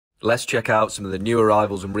Let's check out some of the new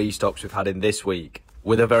arrivals and restocks we've had in this week.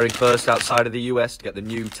 We're the very first outside of the US to get the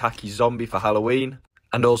new Tacky Zombie for Halloween,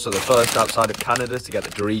 and also the first outside of Canada to get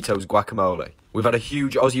the Doritos Guacamole. We've had a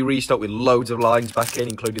huge Aussie restock with loads of lines back in,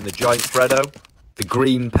 including the Giant Freddo, the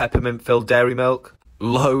green peppermint-filled dairy milk,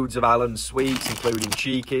 loads of Allen's sweets, including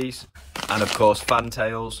Cheekies, and of course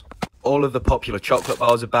Fantails. All of the popular chocolate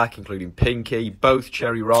bars are back, including Pinky, both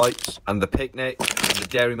Cherry Ripes, and the Picnic, and the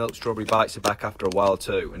Dairy Milk Strawberry Bites are back after a while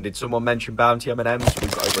too. And did someone mention Bounty M&Ms? We've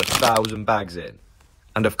got over 1,000 bags in.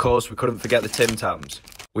 And of course, we couldn't forget the Tim Tams.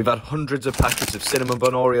 We've had hundreds of packets of Cinnamon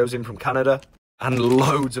Bun Oreos in from Canada, and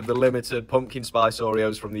loads of the limited Pumpkin Spice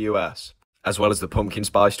Oreos from the US, as well as the Pumpkin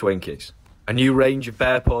Spice Twinkies. A new range of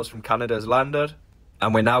Bear Paws from Canada has landed,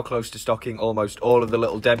 and we're now close to stocking almost all of the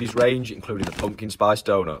Little Debbie's range, including the Pumpkin Spice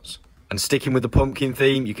Donuts. And sticking with the pumpkin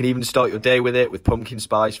theme, you can even start your day with it with Pumpkin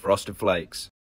Spice Frosted Flakes.